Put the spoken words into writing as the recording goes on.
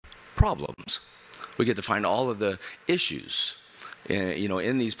problems. We get to find all of the issues,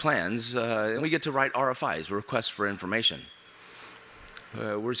 in these plans, and we get to write RFIs, requests for information.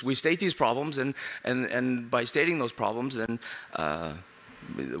 We state these problems, and by stating those problems, then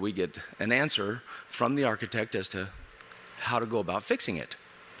we get an answer from the architect as to how to go about fixing it,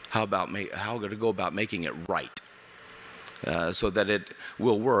 how to go about making it right, so that it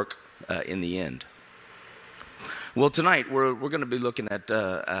will work in the end. Well, tonight we're going to be looking at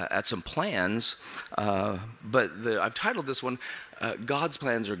some plans, but I've titled this one, God's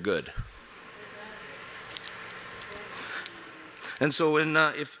Plans Are Good. And so in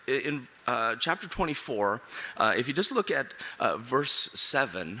chapter 24, if you just look at verse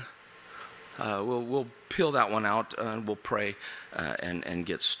 7, we'll peel that one out and we'll pray and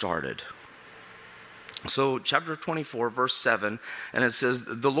get started. So chapter 24, verse 7, and it says,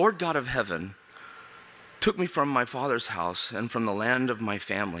 "The Lord God of heaven took me from my father's house and from the land of my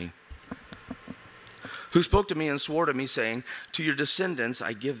family, who spoke to me and swore to me, saying, 'To your descendants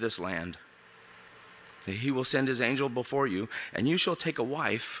I give this land. He will send his angel before you, and you shall take a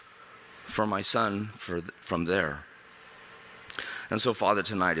wife for my son from there.'" And so, Father,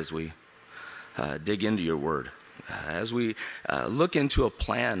 tonight as we dig into your word, as we look into a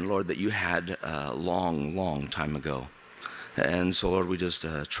plan, Lord, that you had a long, long time ago. And so, Lord, we just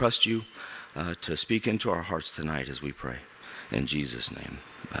trust you to speak into our hearts tonight as we pray. In Jesus' name,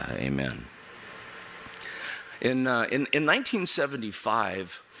 amen. In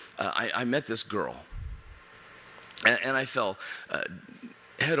 1975, I met this girl, and I fell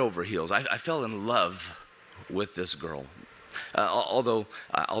head over heels. I fell in love with this girl, although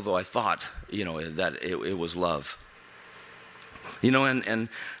I thought, that it was love. And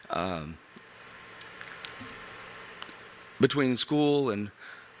between school and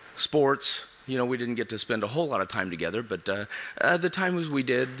sports, we didn't get to spend a whole lot of time together, but the times we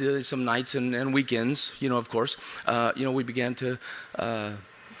did, some nights and weekends, of course, we began to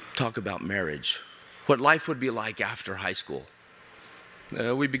talk about marriage, what life would be like after high school.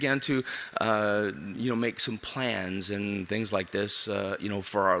 We began to, make some plans and things like this,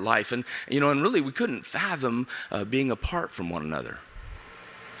 for our life. And really we couldn't fathom being apart from one another.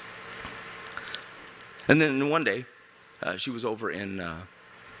 And then one day, she was over in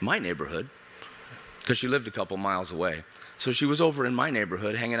my neighborhood, because she lived a couple miles away. So she was over in my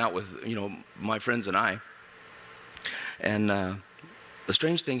neighborhood hanging out with, my friends and I. And a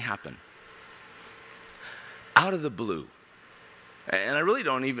strange thing happened. Out of the blue. And I really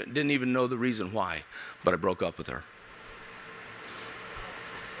didn't even know the reason why, but I broke up with her.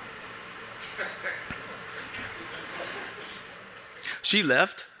 She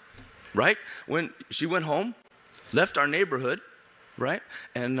left, right? When she went home, left our neighborhood, right?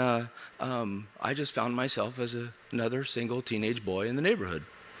 And I just found myself as another single teenage boy in the neighborhood.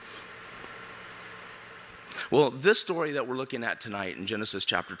 Well, this story that we're looking at tonight in Genesis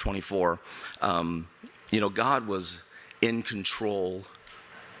chapter 24, God was in control.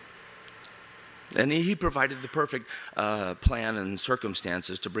 And he provided the perfect plan and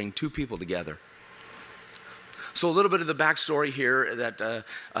circumstances to bring two people together. So a little bit of the backstory here that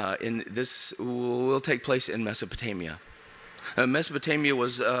in this will take place in Mesopotamia. Mesopotamia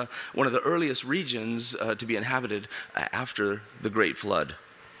was one of the earliest regions to be inhabited after the Great Flood.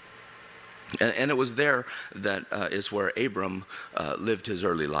 And it was there that is where Abram lived his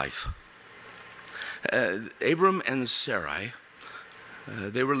early life. Abram and Sarai,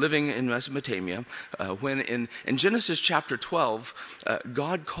 they were living in Mesopotamia when in Genesis chapter 12,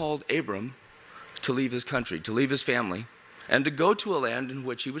 God called Abram to leave his country, to leave his family, and to go to a land in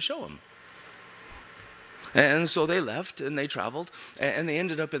which he would show him. And so they left and they traveled, and they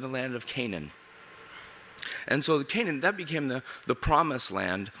ended up in the land of Canaan. And so Canaan, that became the promised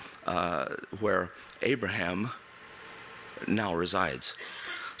land where Abraham now resides.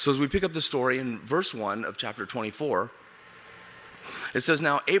 So as we pick up the story in verse 1 of chapter 24, it says,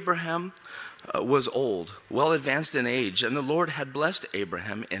 "Now Abraham was old, well advanced in age, and the Lord had blessed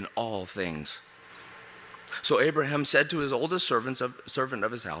Abraham in all things. So Abraham said to his oldest servant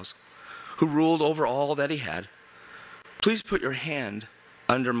of his house, who ruled over all that he had, 'Please put your hand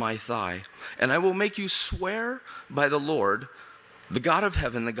under my thigh, and I will make you swear by the Lord, the God of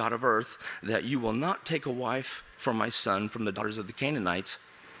heaven, the God of earth, that you will not take a wife for my son from the daughters of the Canaanites,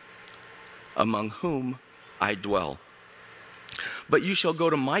 among whom I dwell. But you shall go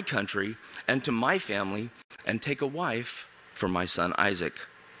to my country and to my family and take a wife for my son Isaac.'"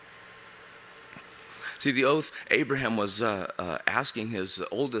 See, the oath Abraham was asking his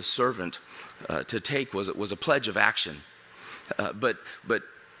oldest servant to take was a pledge of action. But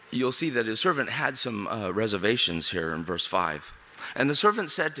you'll see that his servant had some reservations here in verse 5. And the servant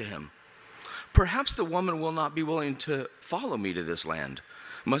said to him, perhaps the woman will not be willing to follow me to this land.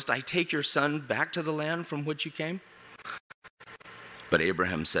 Must I take your son back to the land from which you came? But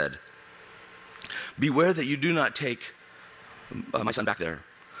Abraham said, beware that you do not take my son back there.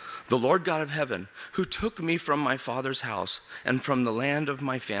 The Lord God of heaven, who took me from my father's house and from the land of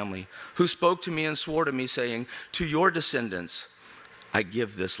my family, who spoke to me and swore to me, saying, to your descendants I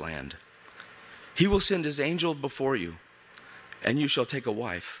give this land. He will send his angel before you, and you shall take a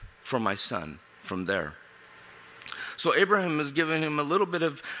wife for my son from there. So Abraham has given him a little bit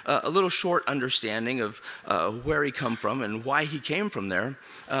of a little short understanding of where he come from and why he came from there,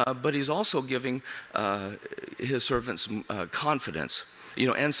 but he's also giving his servants confidence,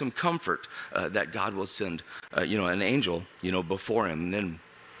 and some comfort that God will send, an angel, before him.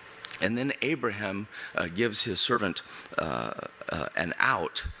 And then Abraham gives his servant an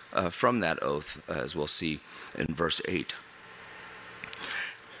out from that oath, as we'll see in verse 8.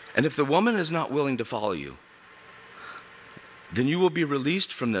 And if the woman is not willing to follow you, then you will be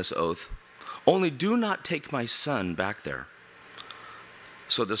released from this oath. Only do not take my son back there.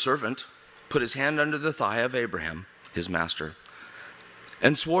 So the servant put his hand under the thigh of Abraham, his master,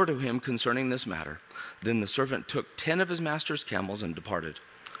 and swore to him concerning this matter. Then the servant took 10 of his master's camels and departed.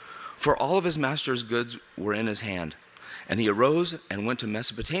 For all of his master's goods were in his hand. And he arose and went to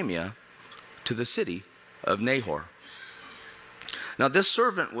Mesopotamia, to the city of Nahor. Now this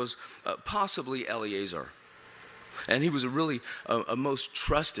servant was possibly Eliezer. And he was a most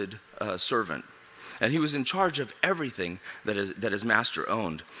trusted servant. And he was in charge of everything that his master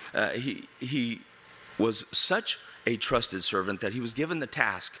owned. He was such a trusted servant that he was given the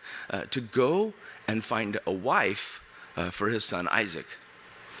task to go and find a wife for his son Isaac.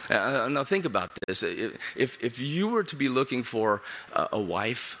 Now think about this. If you were to be looking for a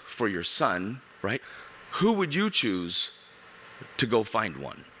wife for your son, right, who would you choose to go find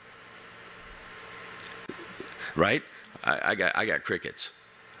one? Right? I got crickets.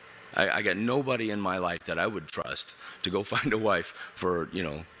 I got nobody in my life that I would trust to go find a wife for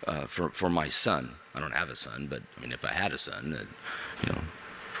for my son. I don't have a son, but I mean, if I had a son,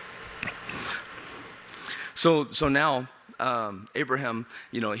 So now Abraham,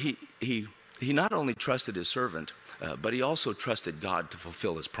 he not only trusted his servant, but he also trusted God to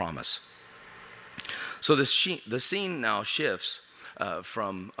fulfill his promise. So the scene now shifts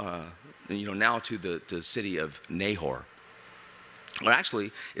from now to the city of Nahor. Well,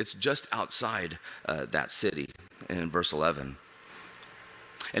 actually, it's just outside that city in verse 11.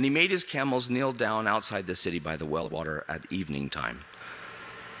 And he made his camels kneel down outside the city by the well of water at evening time.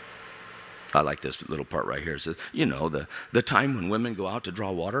 I like this little part right here. It says, the time when women go out to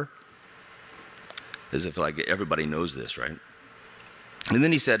draw water. As if like everybody knows this, right? And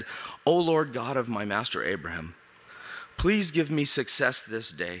then he said, O Lord God of my master Abraham, please give me success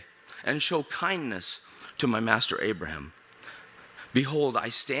this day and show kindness to my master Abraham. Behold, I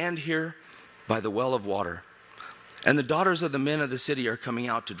stand here by the well of water, and the daughters of the men of the city are coming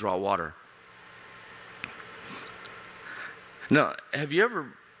out to draw water. Now, have you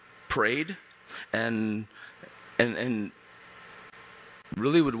ever prayed and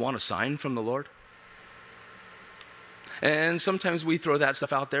really would want a sign from the Lord? And sometimes we throw that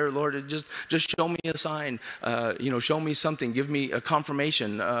stuff out there. Lord, just show me a sign. Show me something. Give me a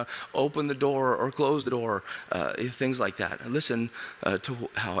confirmation. Open the door or close the door. Things like that. Listen to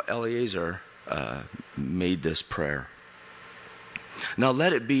how Eliezer made this prayer. Now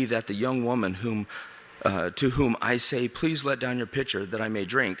let it be that the young woman to whom I say, please let down your pitcher that I may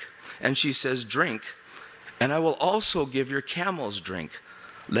drink. And she says, drink, and I will also give your camels drink.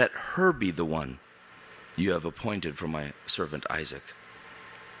 Let her be the one you have appointed for my servant Isaac.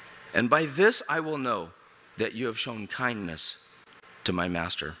 And by this I will know that you have shown kindness to my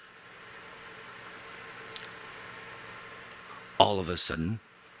master. All of a sudden,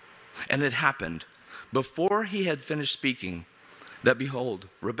 and it happened before he had finished speaking, that behold,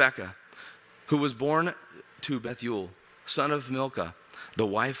 Rebekah, who was born to Bethuel, son of Milcah, the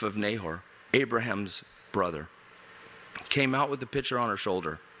wife of Nahor, Abraham's brother, came out with the pitcher on her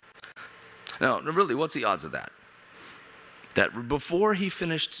shoulder. Now, really, what's the odds of that? That before he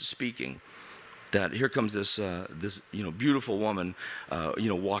finished speaking, that here comes this beautiful woman,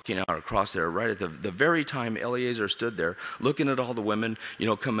 walking out across there right at the very time Eliezer stood there, looking at all the women,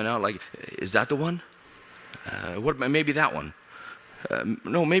 coming out like, is that the one? Maybe that one.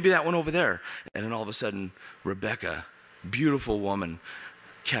 No, maybe that one over there. And then all of a sudden, Rebekah, beautiful woman,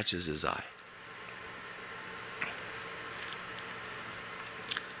 catches his eye.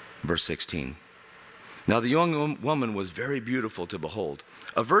 Verse 16. Now the young woman was very beautiful to behold,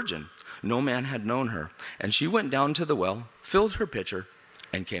 a virgin, no man had known her. And she went down to the well, filled her pitcher,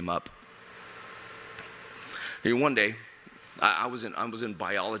 and came up. One day, I was in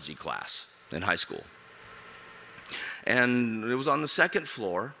biology class in high school. And it was on the second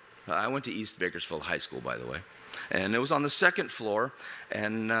floor. I went to East Bakersfield High School, by the way. And it was on the second floor,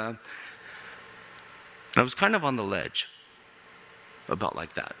 and I was kind of on the ledge, about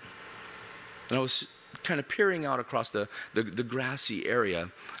like that. And I was kind of peering out across the grassy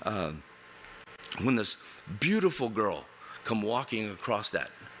area when this beautiful girl come walking across that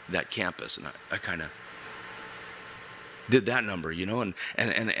campus, and I kind of did that number,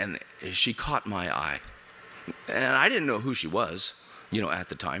 and she caught my eye. And I didn't know who she was, at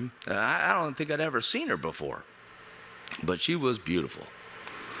the time. I don't think I'd ever seen her before. But she was beautiful.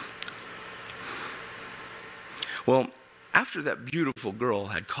 Well, after that beautiful girl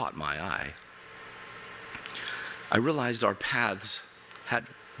had caught my eye, I realized our paths had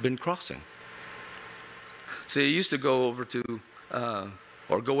been crossing. See, I used to go over to,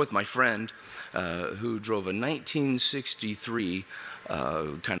 or go with my friend who drove a 1963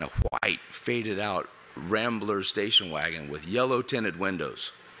 kind of white, faded out Rambler station wagon with yellow tinted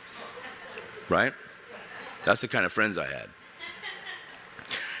windows, right? That's the kind of friends I had.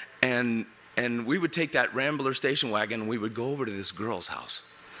 And we would take that Rambler station wagon and we would go over to this girl's house.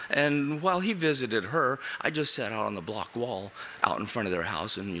 And while he visited her, I just sat out on the block wall out in front of their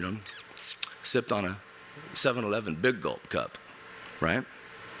house and, sipped on a 7-Eleven Big Gulp cup, right?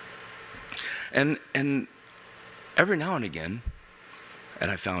 And every now and again, and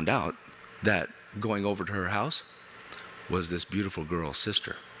I found out that going over to her house was this beautiful girl's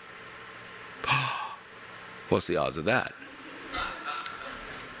sister. What's the odds of that?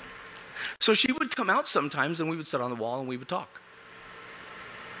 So she would come out sometimes and we would sit on the wall and we would talk.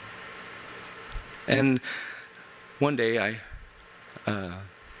 And one day I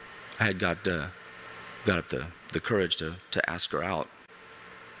had got up the courage to ask her out.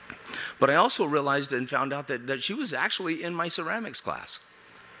 But I also realized and found out that she was actually in my ceramics class.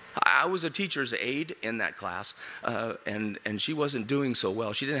 I was a teacher's aide in that class, and she wasn't doing so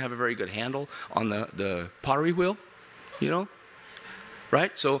well. She didn't have a very good handle on the pottery wheel,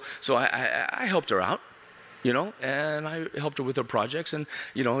 right? So I helped her out, and I helped her with her projects and,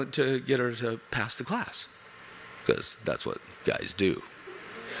 to get her to pass the class, because that's what guys do,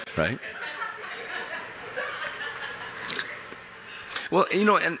 right? Well,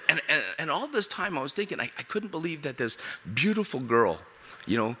 and all this time I was thinking, I couldn't believe that this beautiful girl,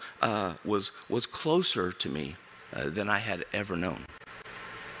 was closer to me than I had ever known.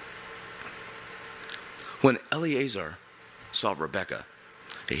 When Eliezer saw Rebekah,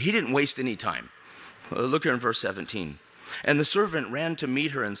 he didn't waste any time. Look here in verse 17. And the servant ran to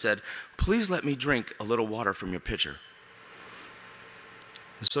meet her and said, "Please let me drink a little water from your pitcher."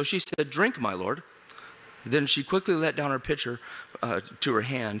 So she said, "Drink, my lord." Then she quickly let down her pitcher to her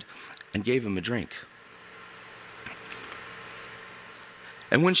hand and gave him a drink.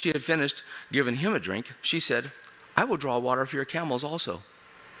 And when she had finished giving him a drink, she said, "I will draw water for your camels also,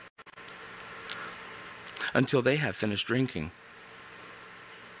 until they have finished drinking."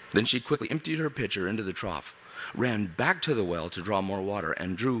 Then she quickly emptied her pitcher into the trough, ran back to the well to draw more water,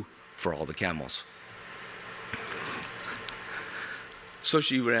 and drew for all the camels. So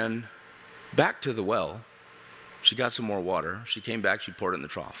she ran back to the well. She got some more water. She came back, she poured it in the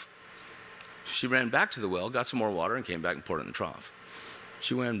trough. She ran back to the well, got some more water, and came back and poured it in the trough.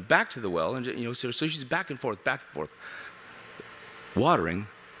 She went back to the well, and so she's back and forth, watering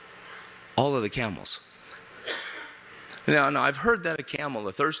all of the camels. Now I've heard that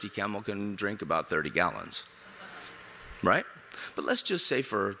a thirsty camel, can drink about 30 gallons, right? But let's just say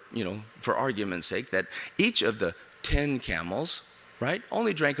for argument's sake, that each of the 10 camels, right,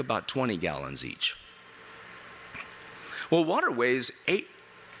 only drank about 20 gallons each. Well, water weighs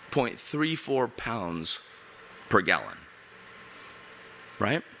 8.34 pounds per gallon,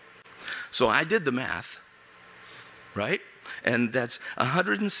 right? So I did the math, right? And that's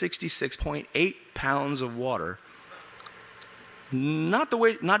 166.8 pounds of water. Not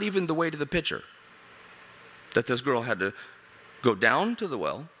even the weight of the pitcher, that this girl had to go down to the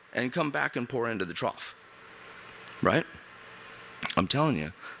well and come back and pour into the trough, right? I'm telling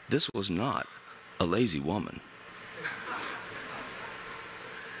you, this was not a lazy woman.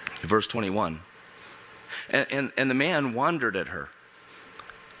 Verse 21, and the man wondered at her.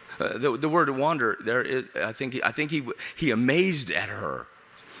 The word wander there is, I think he amazed at her.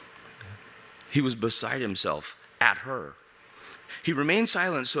 He was beside himself at her. He remained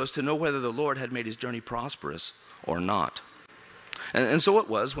silent so as to know whether the Lord had made his journey prosperous or not. And so it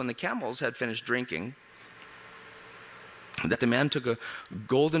was, when the camels had finished drinking, that the man took a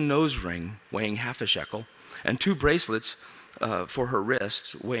golden nose ring weighing half a shekel and 2 bracelets for her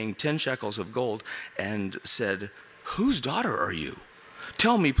wrists weighing 10 shekels of gold, and said, "Whose daughter are you?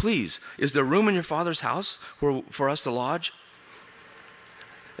 Tell me, please, is there room in your father's house for us to lodge?"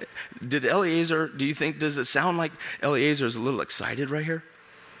 Did Eliezer, does it sound like Eliezer is a little excited right here?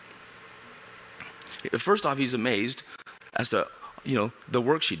 First off, he's amazed as to, the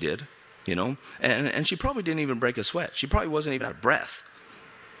work she did, and she probably didn't even break a sweat. She probably wasn't even out of breath.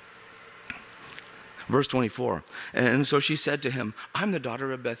 Verse 24, and so she said to him, "I'm the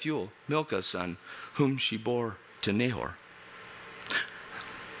daughter of Bethuel, Milcah's son, whom she bore to Nahor."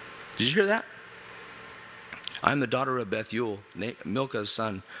 Did you hear that? "I'm the daughter of Bethuel, Milcah's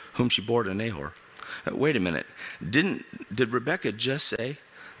son, whom she bore to Nahor." Wait a minute. Did Rebekah just say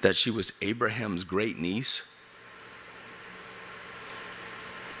that she was Abraham's great niece?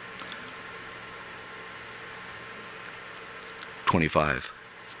 "25.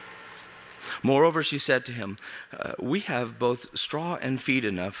 Moreover, she said to him, 'We have both straw and feed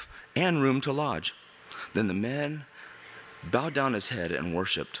enough and room to lodge.' Then the man bowed down his head and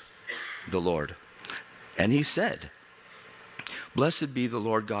worshipped the Lord. And he said, 'Blessed be the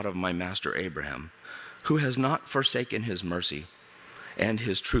Lord God of my master Abraham, who has not forsaken his mercy and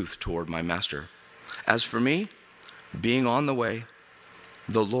his truth toward my master. As for me, being on the way,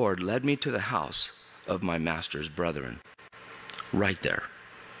 the Lord led me to the house of my master's brethren.'" Right there.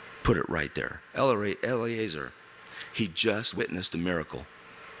 Put it right there. Eliezer, he just witnessed a miracle.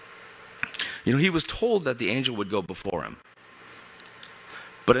 He was told that the angel would go before him.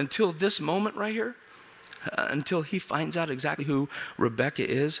 But until this moment right here, until he finds out exactly who Rebekah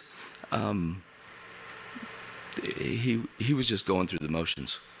is, he was just going through the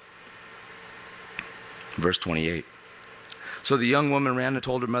motions. Verse 28. So the young woman ran and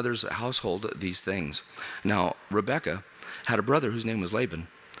told her mother's household these things. Now Rebekah had a brother whose name was Laban,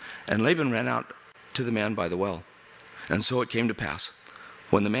 and Laban ran out to the man by the well. And so it came to pass,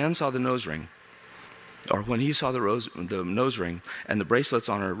 when the man saw the nose ring, or when he saw the nose ring and the bracelets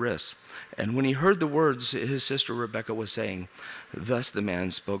on her wrists, and when he heard the words his sister Rebekah was saying, "Thus the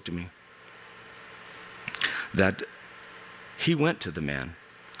man spoke to me," that he went to the man,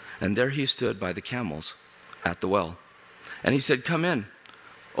 and there he stood by the camels at the well. And he said, "Come in,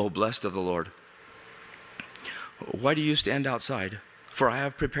 O blessed of the Lord. Why do you stand outside? For I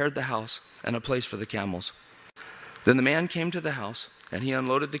have prepared the house and a place for the camels." Then the man came to the house, and he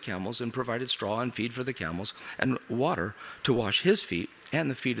unloaded the camels and provided straw and feed for the camels and water to wash his feet and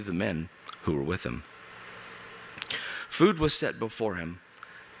the feet of the men who were with him. Food was set before him,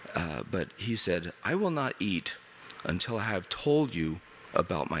 but he said, "I will not eat until I have told you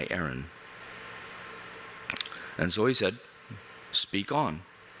about my errand." And so he said, "Speak on."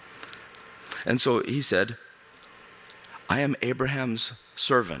 And so he said, "I am Abraham's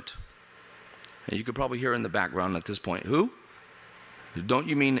servant." And you could probably hear in the background at this point, "Who? Don't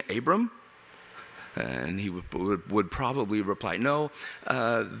you mean Abram?" And he would probably reply, "No,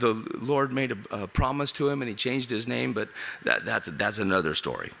 the Lord made a promise to him and he changed his name, but that's another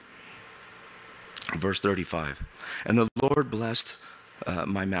story." Verse 35, "And the Lord blessed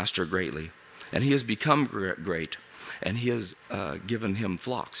my master greatly, and he has become great, and he has given him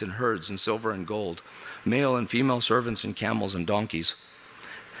flocks and herds and silver and gold, male and female servants and camels and donkeys.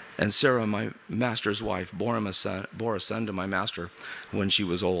 And Sarah, my master's wife, bore a son to my master when she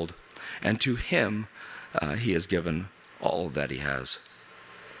was old, and to him he has given all that he has."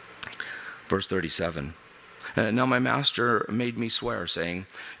 Verse 37, "Now my master made me swear, saying,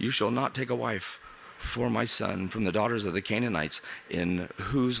 'You shall not take a wife for my son from the daughters of the Canaanites in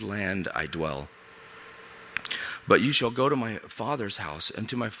whose land I dwell. But you shall go to my father's house and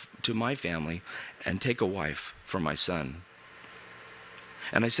to my family and take a wife for my son.'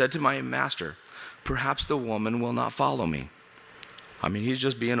 And I said to my master, 'Perhaps the woman will not follow me.'" I mean, he's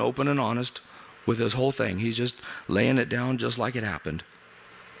just being open and honest with his whole thing. He's just laying it down just like it happened.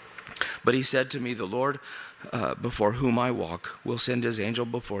 "But he said to me, 'The Lord before whom I walk will send his angel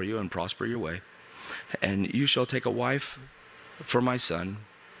before you and prosper your way. And you shall take a wife for my son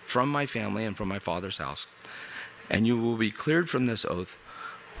from my family and from my father's house. And you will be cleared from this oath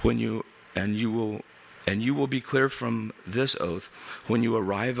when you will be cleared from this oath when you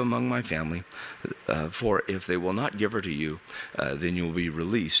arrive among my family. For if they will not give her to you, then you will be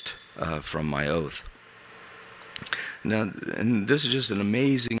released from my oath.'" Now, and this is just an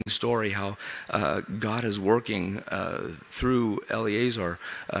amazing story how God is working through Eliezer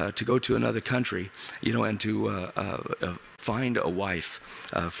to go to another country, and to find a wife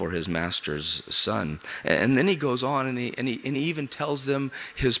for his master's son. And then he goes on and he even tells them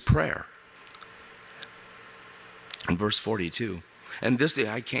his prayer. In verse 42, and this day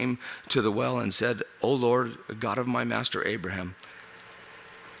I came to the well and said, O Lord, God of my master Abraham,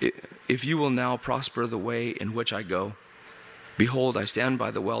 if you will now prosper the way in which I go, behold, I stand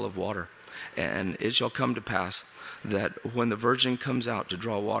by the well of water, and it shall come to pass that when the virgin comes out to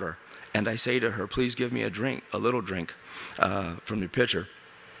draw water, and I say to her, please give me a little drink from your pitcher.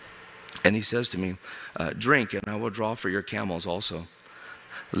 And he says to me, drink, and I will draw for your camels also.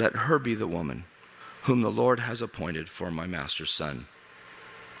 Let her be the woman whom the Lord has appointed for my master's son.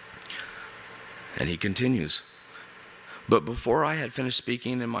 And he continues, but before I had finished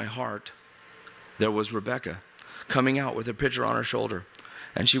speaking in my heart, there was Rebekah coming out with a pitcher on her shoulder,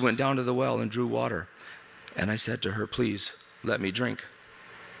 and she went down to the well and drew water. And I said to her, please let me drink.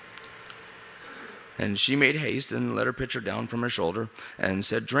 And she made haste and let her pitcher down from her shoulder and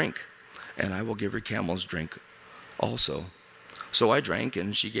said, drink, and I will give your camels drink also. So I drank,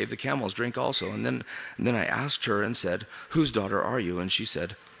 and she gave the camels drink also. And then I asked her and said, whose daughter are you? And she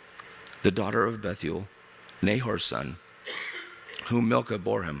said, the daughter of Bethuel, Nahor's son, whom Milcah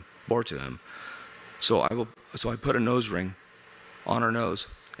bore to him. So I put a nose ring on her nose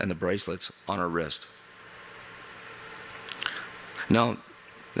and the bracelets on her wrist. Now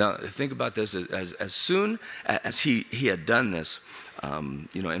think about this. As soon as he had done this,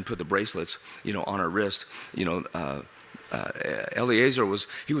 and put the bracelets, on her wrist, Eliezer was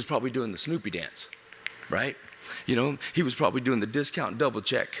probably doing the Snoopy dance, right? He was probably doing the discount double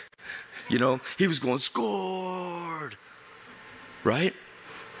check. He was going, scored, right?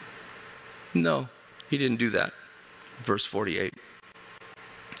 No, he didn't do that. Verse 48.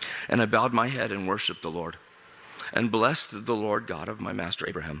 And I bowed my head and worshiped the Lord, and blessed the Lord God of my master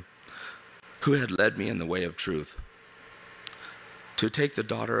Abraham, who had led me in the way of truth, to take the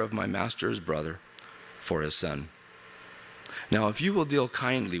daughter of my master's brother for his son. Now, if you will deal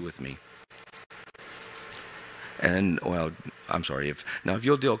kindly with me, if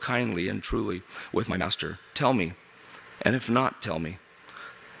you'll deal kindly and truly with my master, tell me, and if not, tell me,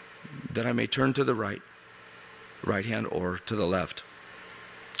 that I may turn to the right hand, or to the left.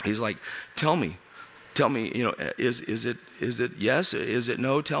 He's like, tell me, is it yes? Is it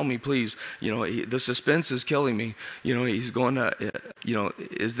no? Tell me, please. The suspense is killing me. He's going to,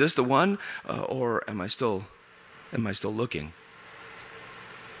 is this the one, or am I still looking?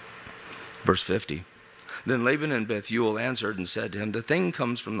 Verse 50. Then Laban and Bethuel answered and said to him, the thing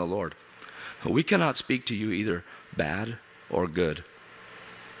comes from the Lord. We cannot speak to you either bad or good.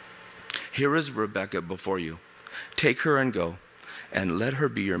 Here is Rebekah before you. Take her and go, and let her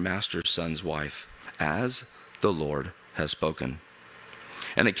be your master's son's wife, as the Lord has spoken.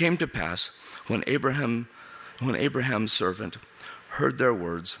 And it came to pass, when Abraham's servant heard their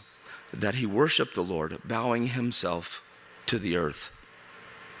words, that he worshipped the Lord, bowing himself to the earth.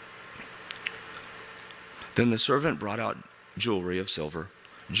 Then the servant brought out jewelry of silver,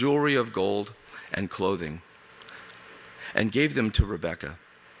 jewelry of gold, and clothing, and gave them to Rebekah.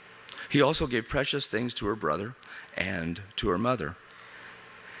 He also gave precious things to her brother and to her mother.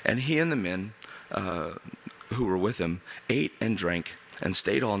 And he and the men who were with him ate and drank and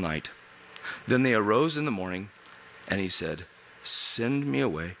stayed all night. Then they arose in the morning, and he said, send me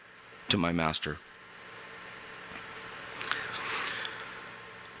away to my master.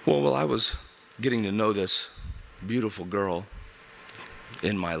 Well, while I was getting to know this beautiful girl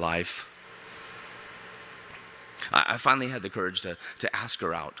in my life, I finally had the courage to ask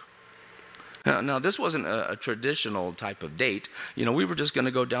her out. Now, this wasn't a traditional type of date. We were just going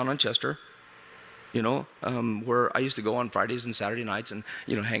to go down on Chester, where I used to go on Fridays and Saturday nights and,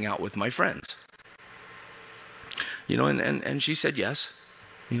 hang out with my friends. And she said yes.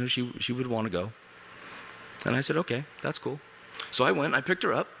 She would want to go. And I said, okay, that's cool. So I went, I picked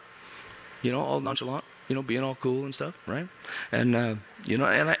her up, all nonchalant, being all cool and stuff, right? And,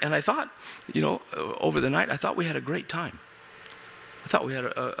 and I thought, over the night, I thought we had a great time. I thought we had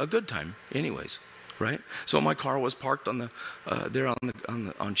a good time anyways, right? So my car was parked on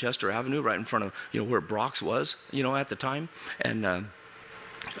on Chester Avenue, right in front of, where Brock's was, at the time. And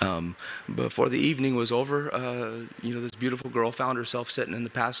before the evening was over, this beautiful girl found herself sitting in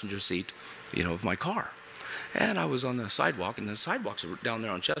the passenger seat, of my car. And I was on the sidewalk, and the sidewalks down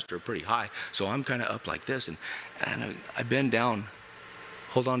there on Chester are pretty high. So I'm kind of up like this, and I bend down,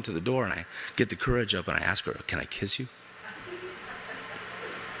 hold on to the door, and I get the courage up, and I ask her, can I kiss you?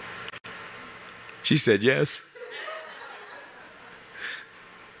 She said yes.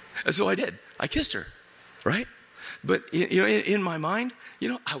 And so I did. I kissed her, right? But, in my mind,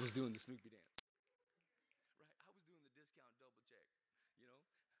 I was doing the Snoopy dance. Right? I was doing the discount double check, right?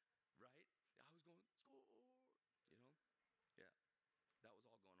 I was going, score, Yeah, that was all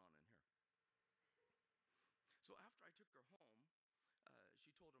going on in here. So after I took her home,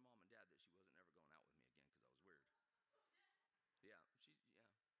 she told her mom and dad that she wasn't ever going out with me again because I was weird. Yeah,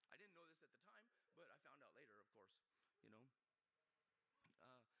 I didn't know this at the time, but I found out later, of course, you know.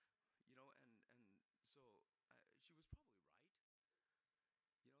 Uh, and so she was probably right, that I was probably, kind of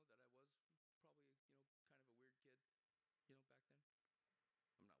a weird kid, back then.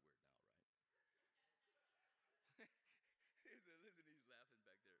 I'm not weird now, right? Listen, he's laughing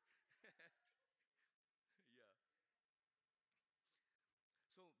back there. Yeah.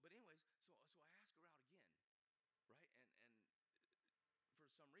 So, but anyways, so I asked her out again, right? And for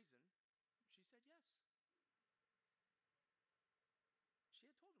some reason, she said yes. She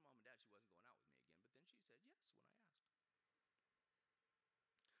had told her mom and dad she wasn't going out with me again, but then she said yes when I asked.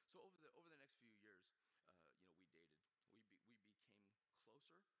 So over the next few years, we dated. We became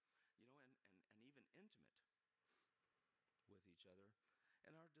closer, and even intimate with each other,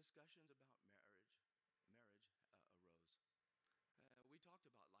 and our discussions about marriage arose. We talked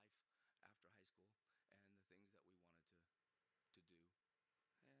about life after high school and the things that we wanted to do,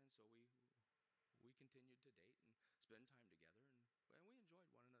 and so we continued to date and spend time together, and we enjoyed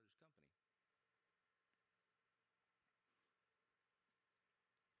one another's company.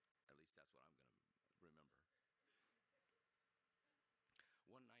 At least that's what I'm going to remember.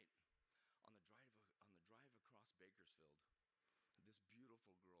 One night on the drive across Bakersfield, this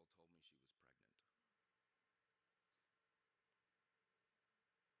beautiful girl told me she was pregnant.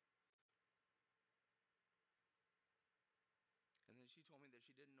 And then she told me that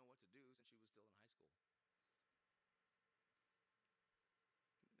she didn't know what to do since she was still in high school.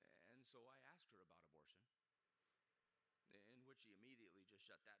 And so I asked her about abortion, in which she immediately just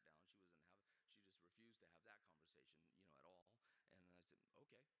shut that down. She just refused to have that conversation, at all. And I said,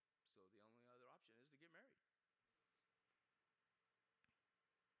 okay, so the only other option is to get married.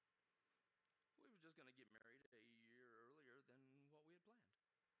 We were just going to get married a year earlier than what we had planned.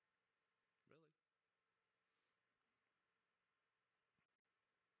 Really.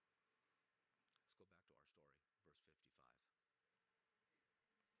 Let's go back to our story, verse 55.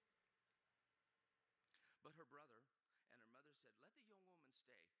 But her brother and her mother said, let the young woman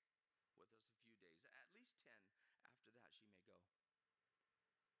stay with us a few days, at least 10. After that, she may go.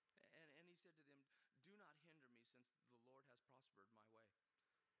 And he said to them, do not hinder me, since the Lord has prospered my way.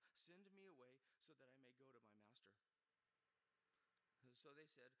 Send me away so that I may go to my master. So they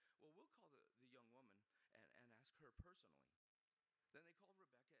said, well, we'll call the young woman and ask her personally. Then they called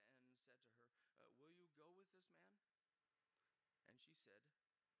Rebekah and said to her, will you go with this man? And she said,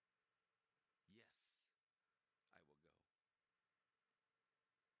 yes, I will go.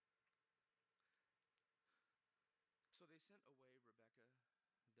 So they sent away Rebekah,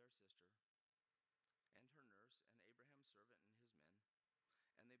 their sister, and her nurse, and Abraham's servant and his men.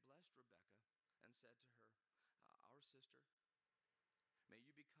 And they blessed Rebekah and said to her, our sister, may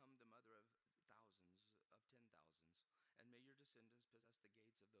you become the mother of thousands, of 10,000s, and may your descendants possess the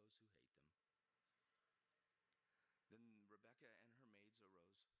gates of those who hate them. Then Rebekah and her maids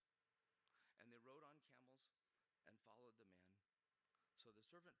arose, and they rode on camels and followed the man. So the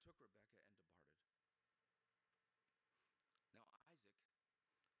servant took Rebekah and departed. Now Isaac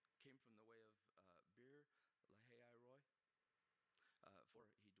came from the way of Beer Lahai-roi, for he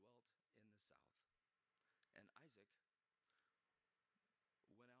dwelt in the south. And Isaac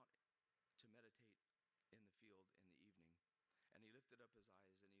went out to meditate in the field in the evening, and he lifted up his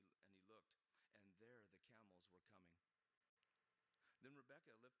eyes and he looked, and there the camels were coming. Then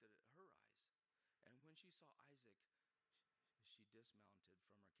Rebekah lifted her eyes, and when she saw Isaac, she dismounted from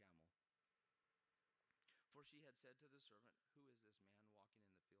her camel. For she had said to the servant, who is this man walking in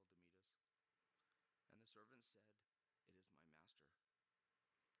the field to meet us? And the servant said, it is my master.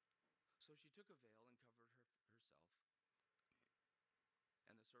 So she took a veil and covered herself.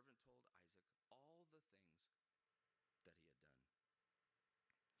 And the servant told Isaac all the things that he had done.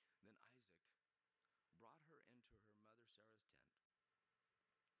 Then Isaac brought her into her mother Sarah's tent.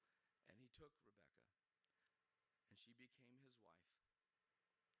 And he took Rebekah, and she became his wife,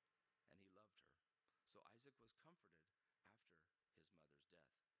 and he loved her. So Isaac was comforted after his mother's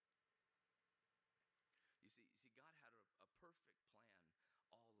death. You see, God had a perfect plan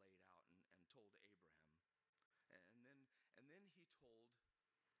all laid out and told Abraham. And then he told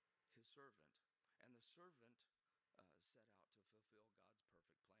his servant, and the servant set out to fulfill God's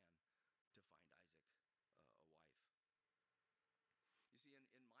perfect plan to find Isaac a wife. You see,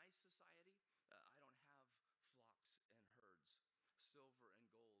 in my society, I don't have flocks and herds, silver and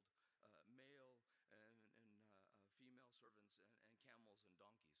gold, male and female servants, and camels and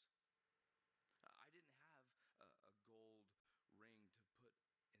donkeys. I didn't have a gold ring to put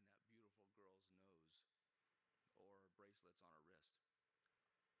in that beautiful girl's nose, bracelets on her wrist.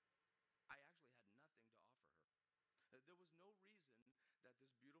 I actually had nothing to offer her. There was no reason that this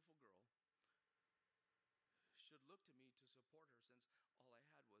beautiful girl should look to me to support her, since all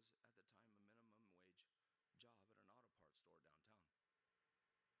I had was, at the time, a minimum wage job at an auto parts store downtown.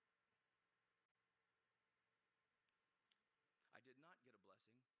 I did not get a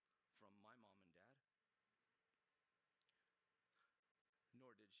blessing from my mom and dad,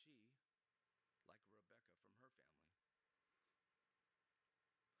 nor did she, like Rebecca, from her family.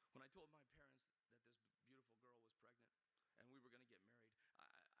 When I told my parents that this beautiful girl was pregnant and we were going to get married,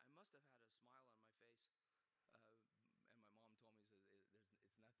 I must have had a smile on my face. And my mom told me,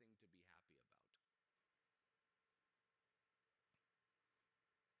 it's nothing to be happy about.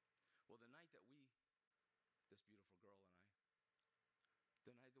 Well, the night that this beautiful girl and I,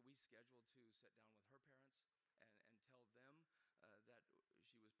 the night that we scheduled to sit down with her parents and tell them that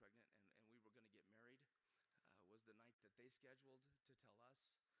she was pregnant and we were going to get married, was the night that they scheduled to tell us that they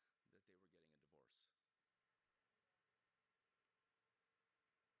were getting a divorce.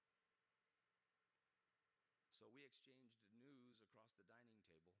 So we exchanged news across the dining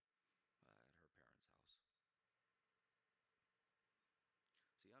table at her parents' house.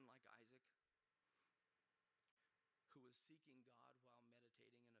 See, unlike Isaac, who was seeking God while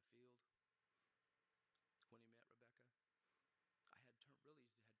meditating in a field when he met Rebecca, I had turned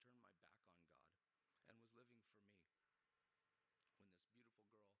my back on God and was living for me when this beautiful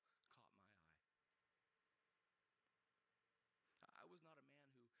girl caught my eye. I was not a man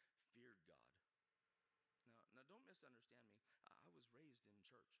who feared God. Now don't misunderstand me. I was raised in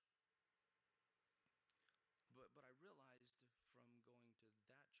church. But I realized from going to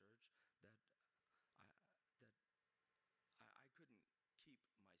that church that I couldn't keep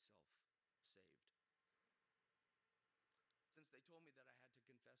myself saved. Since they told me that I had to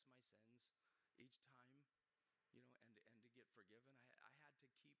confess my sins each time, and to get forgiven, I had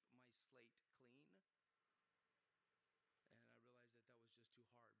to keep my slate clean. And I realized that was just too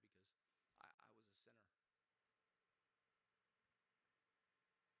hard because I was a sinner.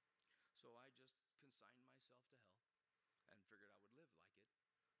 So I just consigned myself to hell and figured I would live like it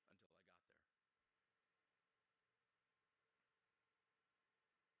until I got there.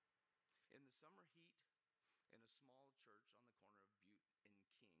 In the summer heat, in a small church on the corner of Butte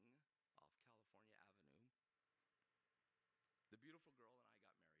and King off California Avenue, the beautiful girl and I got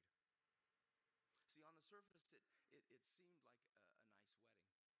married. See, on the surface, it seemed like a nice wedding.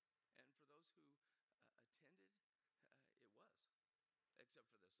 And for those who attended, it was, except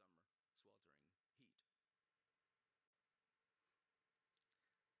for the summer sweltering heat.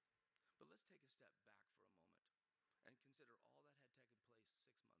 But let's take a step back for a moment and consider all that had taken place 6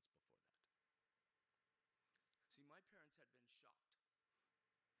 months before that. See, my parents had been shocked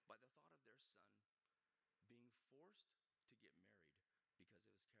by the thought of their son being forced to get married because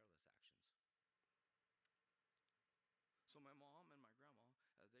of his careless actions. So my mom and my grandma,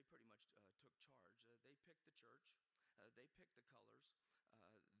 they pretty much took charge. They picked the church. They picked the colors.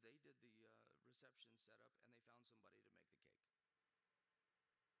 They did the reception setup, and they found somebody to make the cake.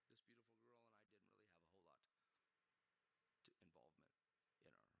 This beautiful girl and I didn't really have a whole lot involvement in our own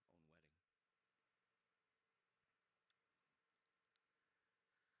wedding.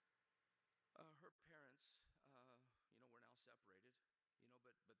 Her parents, were now separated,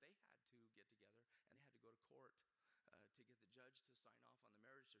 but they had to get together and they had to go to court to get the judge to sign off on the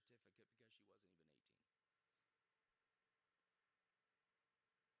marriage certificate because she wasn't even 18.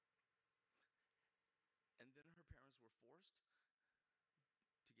 And then her parents were forced together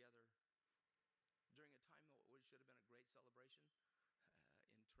during a time that should have been a great celebration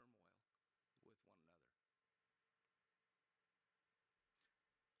in turmoil with one another.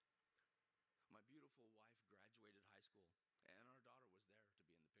 My beautiful wife graduated high school, and our daughter was there to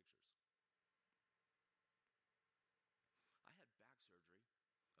be in the pictures. I had back surgery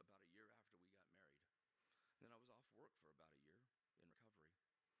about a year after we got married. Then I was off work for about a year in recovery.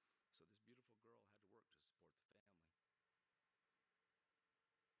 So this beautiful girl had to work to support the family.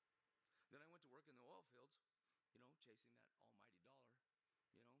 Then I went to work in the oil fields, chasing that almighty dollar,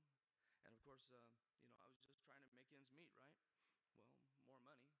 And of course, I was just trying to make ends meet, right? Well, more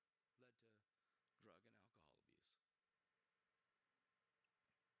money led to drug and alcohol abuse.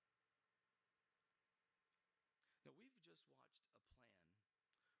 Now, we've just watched a plan prepared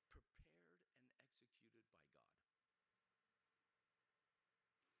and executed by God.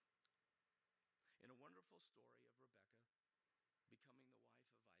 In a wonderful story of Rebecca becoming the wife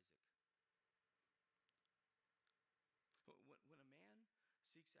of Isaac. When a man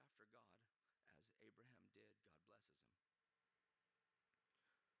seeks after God, as Abraham did, God blesses him.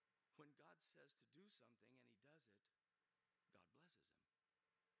 When God says to do something and he does it, blesses him.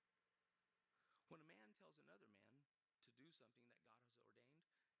 When a man tells another man to do something that God has ordained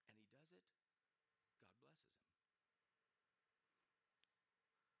and he does it, God blesses him.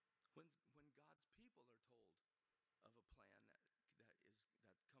 When God's people are told of a plan that come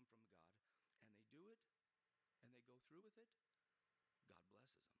from God and they do it and they go through with it, God blesses them.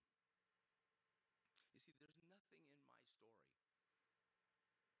 You see, there's nothing in my story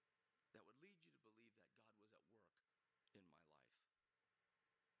that would lead you to believe that God was at work in my life.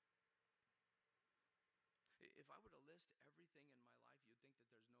 If I were to list everything in my life, you'd think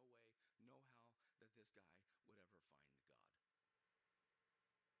that there's no way, no how that this guy would ever find God.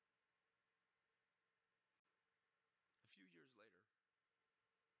 A few years later,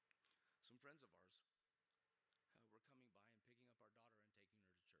 some friends of ours were coming by and picking up our daughter and taking her to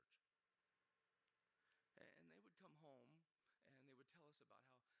church. And they would come home and they would tell us about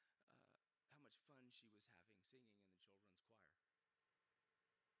how much fun she was having singing in the children's choir.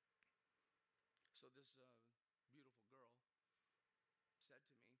 So this beautiful girl said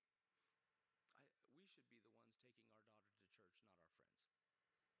to me, we should be the ones taking our daughter to church,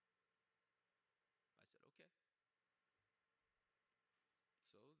 not our friends. I said, okay.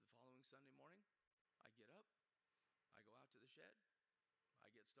 So the following Sunday morning, I get up, I go out to the shed,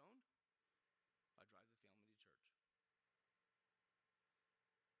 I get stoned, I drive the family to church.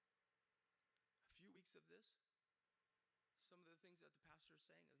 A few weeks of this, some of the things that the pastor is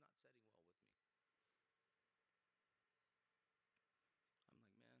saying is not setting well with me. I'm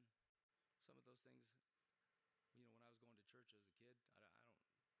like, man, some of those things, when I was going to church as a kid,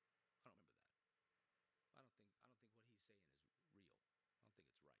 I don't remember that. I don't think what he's saying is real. I don't think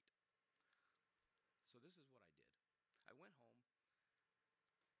it's right. So this is what I did. I went home,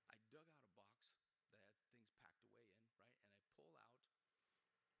 I dug out a box that had things packed away in, right? And I pull out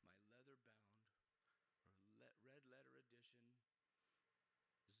my leather-bound, or red letter edition,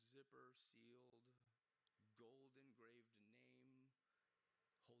 zipper sealed, gold engraved name,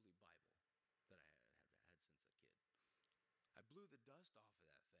 Holy Bible that I had since a kid. I blew the dust off of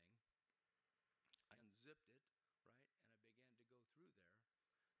that thing. I unzipped it, right? And I began to go through there.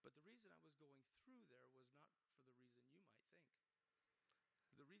 But the reason I was going through there was not for the reason you might think.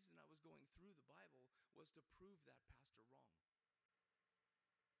 The reason I was going through the Bible was to prove that pastor wrong.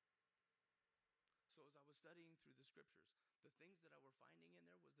 So as I was studying through the scriptures, the things that I were finding in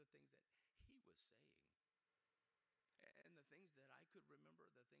there was the things that he was saying. And the things that I could remember,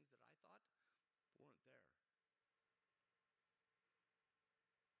 the things that I thought, weren't there.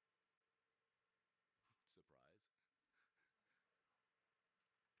 Surprise.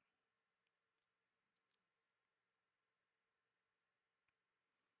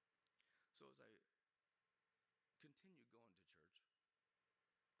 So as I continued going to church,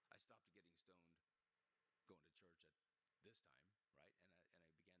 I stopped getting stoned going to church at this time, right? And I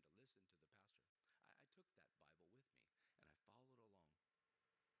began to listen to the pastor. I took that Bible with me and I followed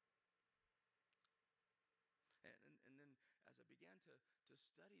along. And then as I began to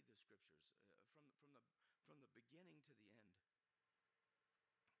study the scriptures from the beginning to the end,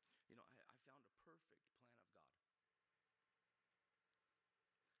 I found a perfect plan of God.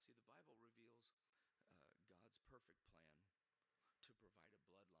 See, the Bible reveals God's perfect plan to provide a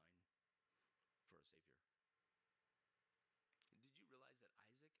bloodline for a Savior. Did you realize that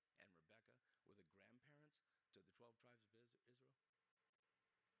Isaac and Rebekah were the grandparents to the 12 tribes of Israel?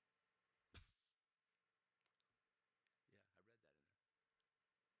 Yeah, I read that in there.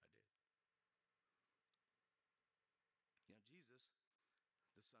 I did. Jesus,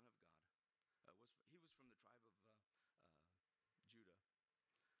 the Son of God, he was from the tribe of Judah.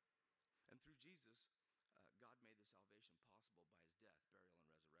 And through Jesus, God made the salvation possible by his death, burial,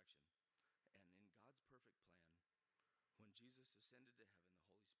 and resurrection. And in God's perfect plan, when Jesus ascended to heaven, the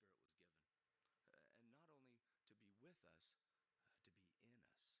Holy Spirit was given. And not only to be with us, to be in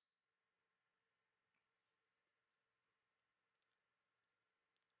us.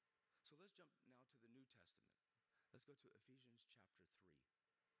 So let's jump now to the New Testament. Let's go to Ephesians chapter 3.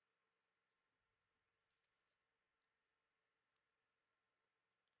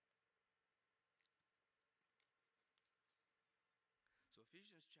 So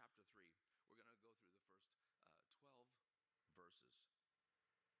Ephesians chapter 3, we're going to go through the first 12 verses.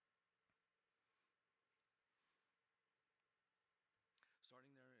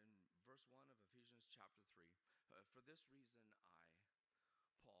 Starting there in verse 1 of Ephesians chapter 3. For this reason I,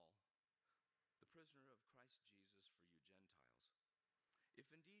 Paul, the prisoner of Christ Jesus for you Gentiles, if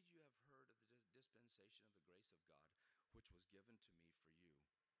indeed you have heard of the dispensation of the grace of God, which was given to me for you,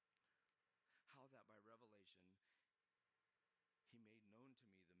 how that by revelation he made known to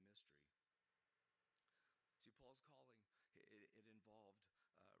me the mystery. See, Paul's calling It involved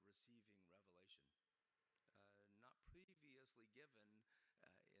receiving revelation, not previously given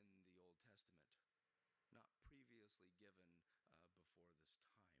in the Old Testament, not previously given before this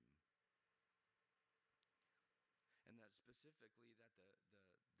time. And that specifically that the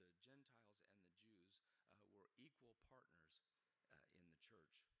Gentiles and the Jews were equal partners in the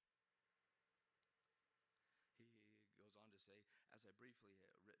church. He goes on to say, as I briefly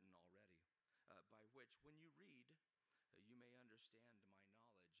written already, by which when you read, you may understand my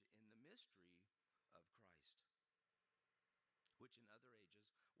knowledge in the mystery of Christ, which in other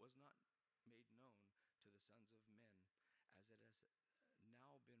ages was not made known to the sons of men, as it has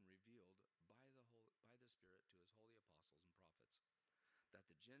now been revealed by the Spirit to his holy apostles and prophets, that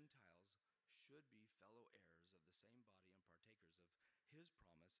the Gentiles should be fellow heirs of the same body and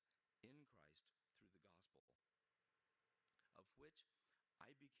partakers of his promise in Christ through the gospel, of which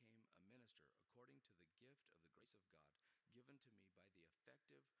I became a minister according to the gift of the grace of God given to me by the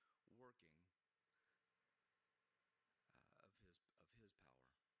effective working of his power.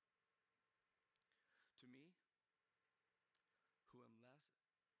 To me, who am less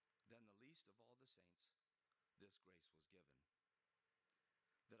than the least of all the saints, this grace was given,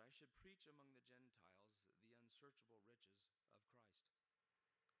 that I should preach among the Gentiles the unsearchable riches of Christ,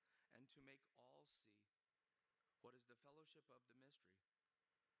 and to make all see what is the fellowship of the mystery,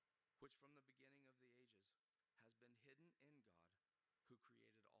 which from the beginning of the ages has been hidden in God, who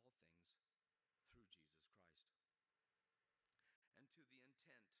created all things through Jesus Christ, and to the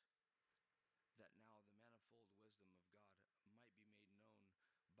intent that now the manifold wisdom of God might be made known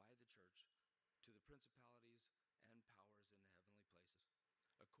by the church to the principalities and powers in the heavenly places,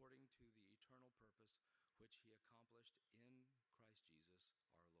 according to the eternal purpose which he accomplished in Christ Jesus our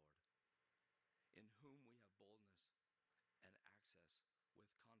Lord, in whom we have boldness and access with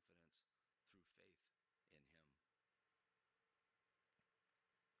confidence through faith in him.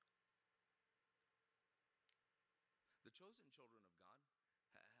 The chosen children of God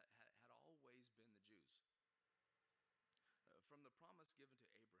had always been the Jews. From the promise given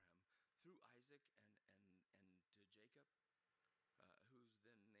to Abraham through Isaac and to Jacob, whose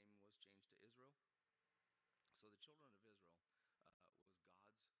then name was changed to Israel. So the children of Israel was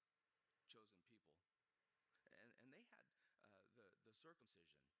God's chosen people. And they had the circumcision,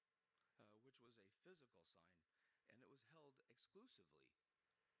 which was a physical sign, and it was held exclusively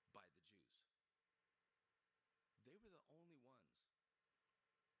by the Jews. They were the only ones that God was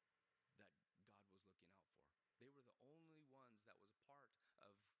looking out for. They were the only ones that was a part of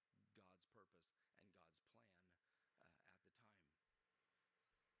God's purpose and God's plan at the time.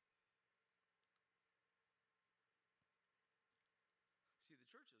 See, the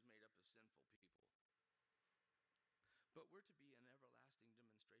church is made up of sinful people, but we're to be an everlasting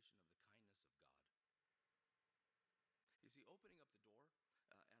demonstration of the kindness of God. You see, opening up the door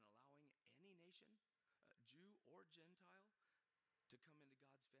and allowing any nation, Jew or Gentile, to come into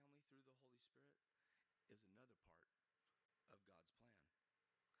God's family through the Holy Spirit is another part of God's plan.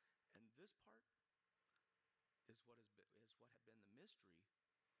 And this part is what had been the mystery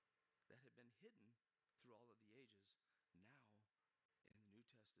that had been hidden through all of the ages, now in the New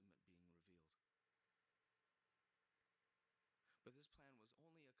Testament being revealed. But this plan was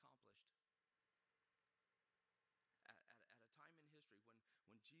only accomplished at a time in history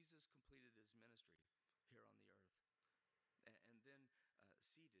when Jesus completed his ministry here on the earth, and then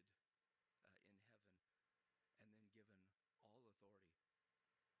seated in heaven, and then given all authority.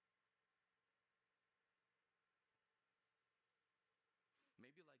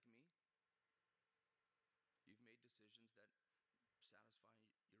 Maybe like me, you've made decisions that satisfy your own desires,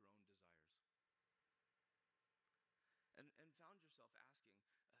 and found yourself asking,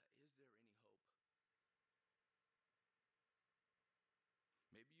 is there any hope?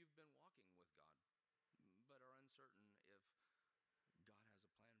 Maybe you've been walking with God, but are uncertain if God has a plan for your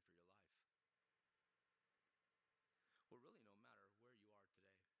life. Well, really, no matter where you are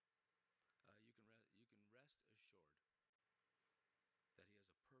today, you can rest assured that he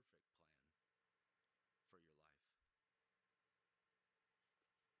has a perfect plan for your life.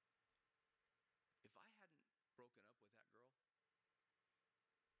 If I hadn't broken up with that girl,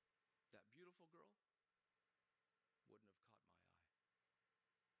 that beautiful girl wouldn't have caught my eye.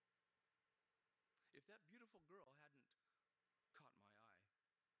 If that beautiful girl hadn't caught my eye,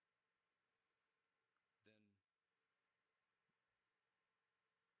 then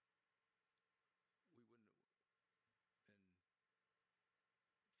we wouldn't have been finding each other.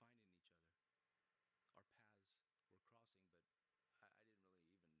 Our paths were crossing, but I didn't really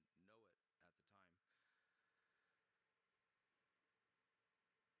even know it at the time.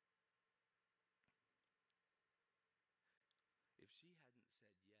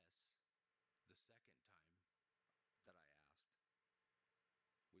 second time that I asked,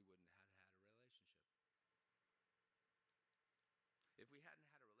 we wouldn't have had a relationship. If we hadn't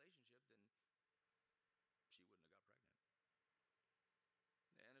had a relationship, then she wouldn't have got pregnant.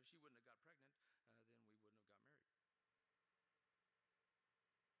 And if she wouldn't have got pregnant, then we wouldn't have got married.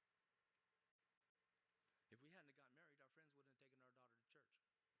 If we hadn't have got married, our friends wouldn't have taken our daughter to church.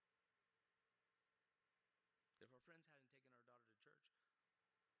 If our friends hadn't taken our daughter to church,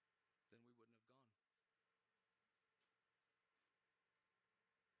 then we wouldn't have gone.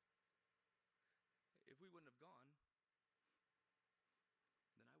 If we wouldn't have gone,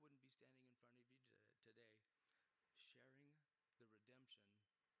 then I wouldn't be standing in front of you today sharing the redemption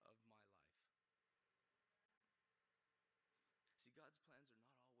of my life. See, God's plans are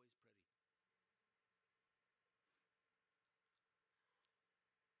not always pretty.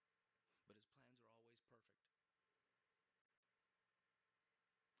 But his plans are always perfect.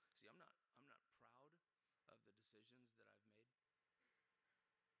 See, I'm not proud of the decisions that I've made.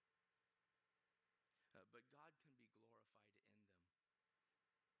 But God can be glorified in them.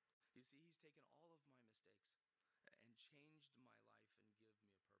 You see, he's taken all of my mistakes and changed my life and give me a purpose.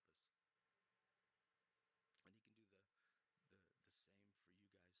 And he can do the same for you guys.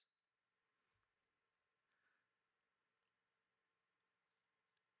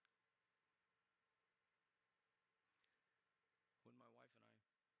 When my wife and I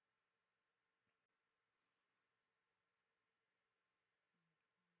being married, we had one daughter.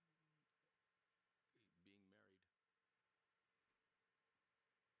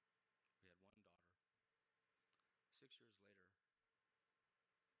 6 years later, my wife says that she would like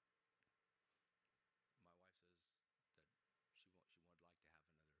to have another baby.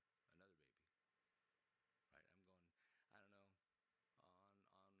 Right? I'm going, I don't know,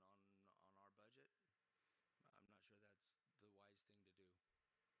 on our budget, I'm not sure that's the wise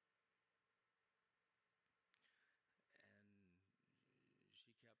thing to do. And she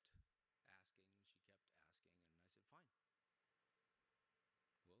kept asking, and I said, fine.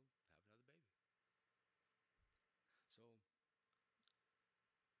 We'll have another baby. So she got pregnant,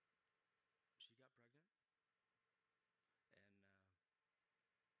 and we found out that she was going to have a boy.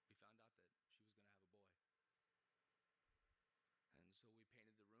 And so we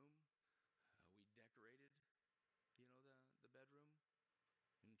painted the room. We decorated, the bedroom,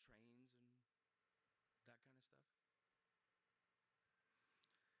 and trains and that kind of stuff.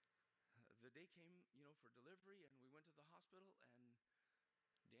 The day came, for delivery, and we went to the hospital, and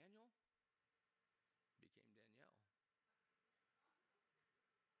Daniel became Danielle.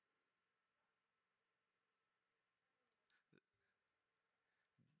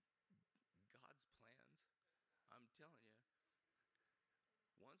 God's plans, I'm telling you,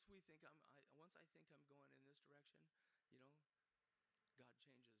 once I think I'm going in this direction, God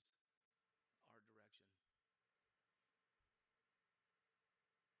changes our direction.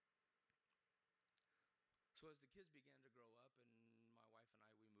 So as the kids began to grow up, and my wife and I,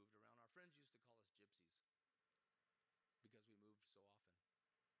 we moved around. Our friends used to call us gypsies because we moved so often.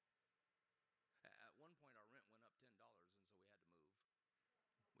 At one point, our rent went up $10, and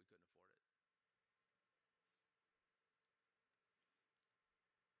so we had to move. We couldn't afford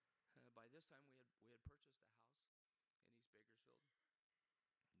it. By this time, we had purchased a house in East Bakersfield.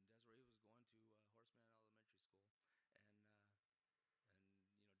 And Desiree was going to Horseman Elementary School, and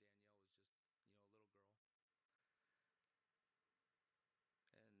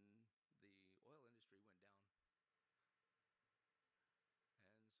Danielle was just a little girl. And the oil industry went down. And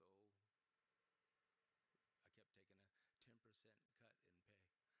so I kept taking a 10% cut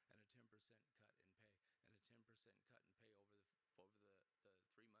in pay, and a 10% cut in pay, and a 10% cut in pay over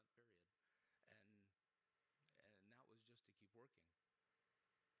the 3-month period. And that was just to keep working.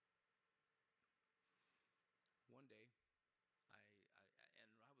 One day, I was coming home every day,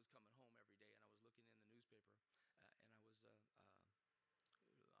 and I was looking in the newspaper, and I was looking for a job.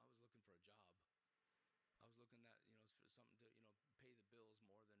 I was looking at, for something to, pay the bills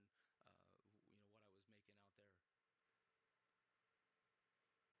more than, what I was making out there. I think I was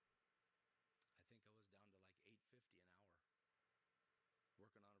down to like $8.50 an hour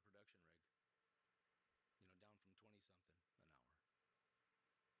working on a production rig, down from 20-something an hour.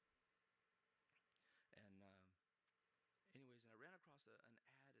 And anyways, and I ran across an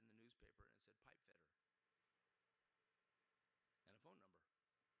ad in the newspaper, and it said pipe fitter. And a phone number.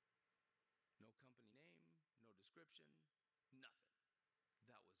 No company name, no description, nothing.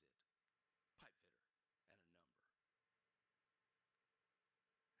 That was it. Pipe fitter and a number.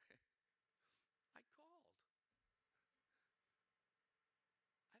 I called.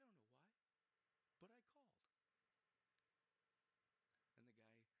 I don't know why, but I called. And the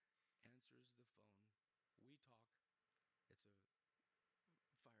guy answers the phone.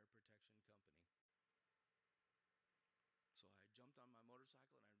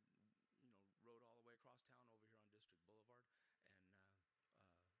 motorcycle and I, rode all the way across town over here on District Boulevard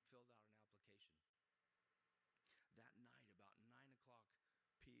and filled out an application. That night, about 9 o'clock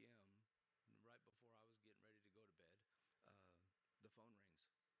p.m., right before I was getting ready to go to bed, the phone rings.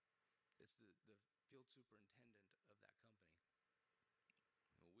 It's the field superintendent of that company.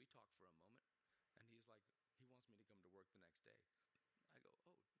 And we talked for a moment, and he's like, he wants me to come to work the next day. I go,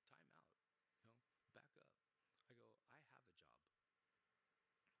 oh, time out, back up. I go, I have a job.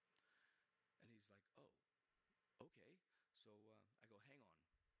 And he's like, oh, okay. So I go, hang on.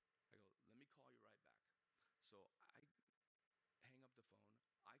 I go, let me call you right back. So I hang up the phone.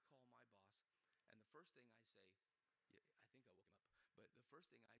 I call my boss. And the first thing I say, I think I woke him up, but the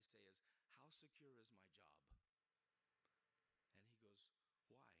first thing I say is, how secure is my job? And he goes,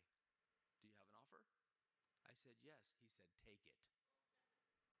 why? Do you have an offer? I said, yes. He said, take it.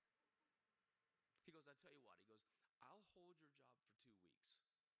 He goes, I'll tell you what. He goes, I'll hold your job for 2 weeks.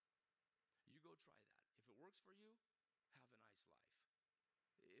 You go try that. If it works for you, have a nice life.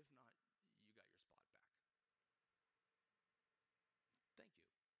 If not, you got your spot back. Thank you. Hung up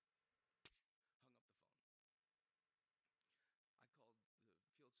the phone. I called the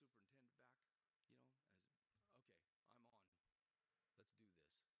field superintendent back, and I said, okay, I'm on. Let's do this,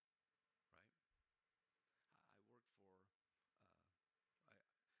 right? I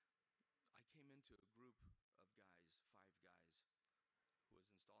worked for, I came into a group of guys, 5 guys, who was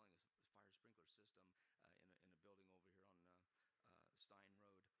installing a fire sprinkler system in a building over here on Stein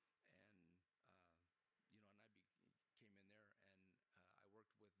Road. And, and I came in there and I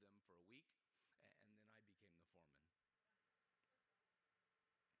worked with them for a week, and then I became the foreman.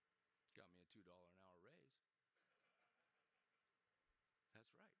 Got me a $2 an hour raise. That's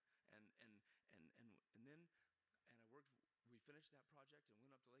right. And then I worked. We finished that project and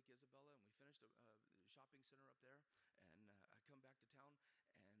went up to Lake Isabella, and we finished a shopping center up there. And I come back to town,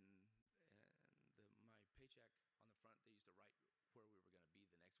 and my paycheck on the front, they used to write where we were going to be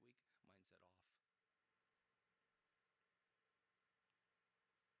the next week. Mine said off.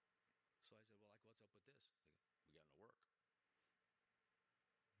 So I said, well, what's up with this? They go, we got no work.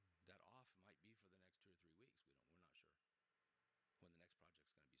 That off might be for the next 2 or 3 weeks. We're not sure when the next project's going to be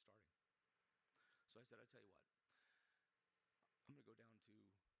starting. So I said, I'll tell you what. I'm going to go down to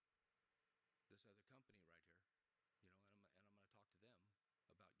this other company right here, and I'm going to talk to them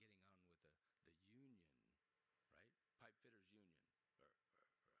about getting on with the union, right? Pipe Fitters Union.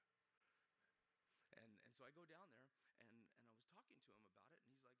 And so I go down there, and I was talking to him about it, and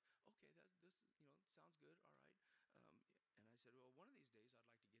he's like, okay, this sounds good, all right. And I said, well, one of these days I'd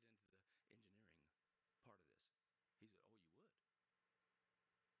like to get into the engineering part of this. He said, oh, you would?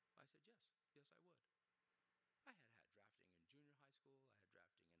 I said, yes, I would. I had drafting in junior high school. I had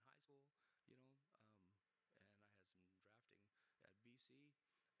drafting in high school, and I had some drafting at BC, and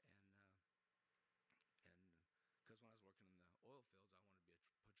because when I was working in the oil fields, I wanted to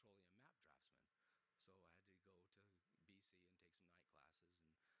be a petroleum map draftsman. So I had to go to BC and take some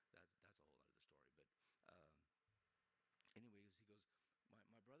night classes, and that's a whole other story. But anyways, he goes,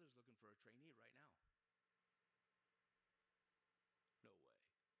 my brother's looking for a trainee right now. No way.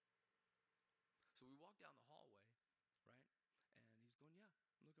 So we walk down the hallway, right? And he's going, yeah,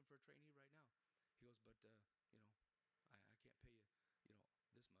 I'm looking for a trainee right now. He goes, but, I can't pay you,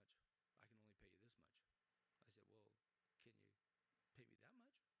 this much. I can only pay you this much. I said, well, can you pay me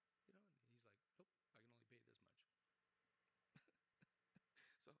that much? And he's like, nope, I can only pay you this much.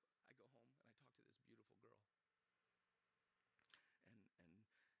 So I go home and I talk to this beautiful girl. And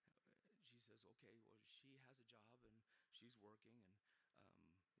she says, okay, well, she has a job and she's working,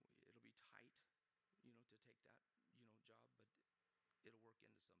 and it'll be tight, to take that, job, but it'll work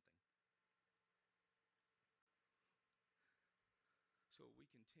into something. So we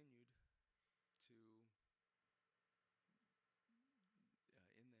continued to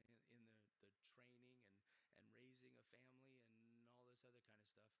in the training and raising a family and all this other kind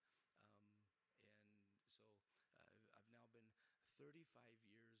of stuff. And so I've now been 35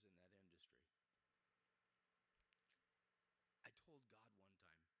 years in that industry. I told God one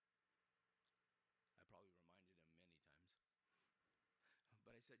time, I probably reminded him many times,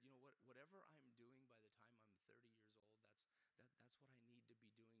 but I said, whatever I'm doing by the time I'm 30 years old, that's what I need to be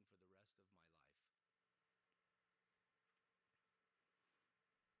doing for the rest of my life.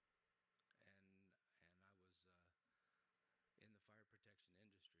 And I was in the fire protection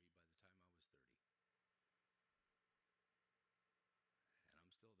industry by the time I was 30. And I'm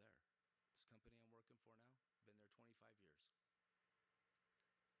still there. This company I'm working for now, been there 25 years.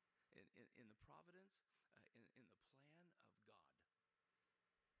 In the providence, in the plan of God.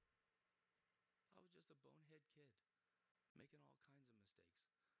 I was just a bonehead kid. making all kinds of mistakes,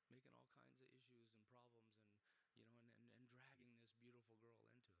 making all kinds of issues and problems, and and dragging this beautiful girl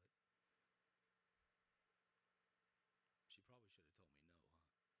into it.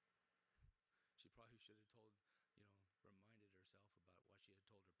 She probably should have told me no, huh? She probably should have reminded herself about what she had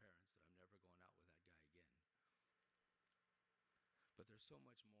told her parents, that I'm never going out with that guy again. But there's so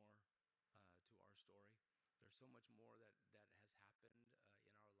much more to our story. There's so much more that has happened in our life,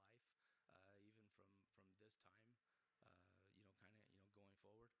 even from this time, going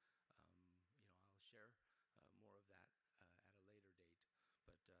forward. I'll share more of that at a later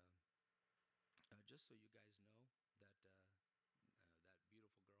date. But just so you guys know that that beautiful girl, she's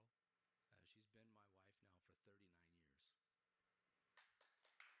been my wife now for 39 years.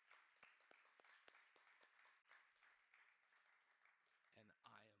 And I am blessed.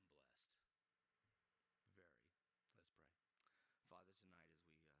 Very. Let's pray. Father, tonight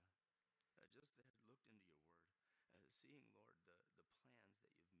as we just had looked into your word, seeing, Lord, the plans that you've made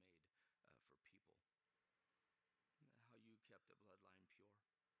for people, how you kept the bloodline pure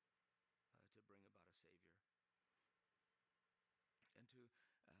to bring about a Savior, and to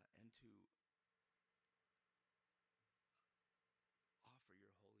offer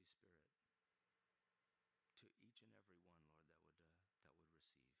your Holy Spirit to each and every one, Lord, that would receive.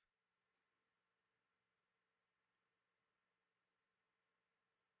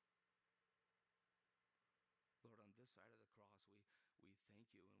 Lord, on this side of the cross, we thank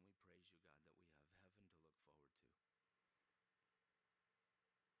you and we praise you, God, that we have heaven to look forward to.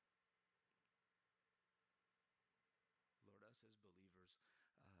 Lord, us as believers,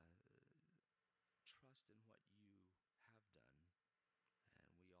 trust in what you have done, and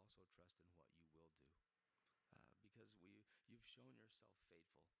we also trust in what you will do, because you've shown yourself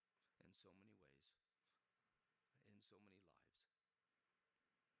faithful in so many ways, in so many lives.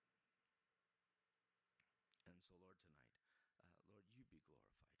 And so, Lord, tonight, Lord, you be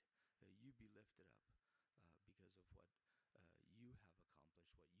glorified. You be lifted up because of what you have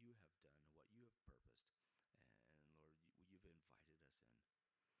accomplished, what you have done, and what you have purposed.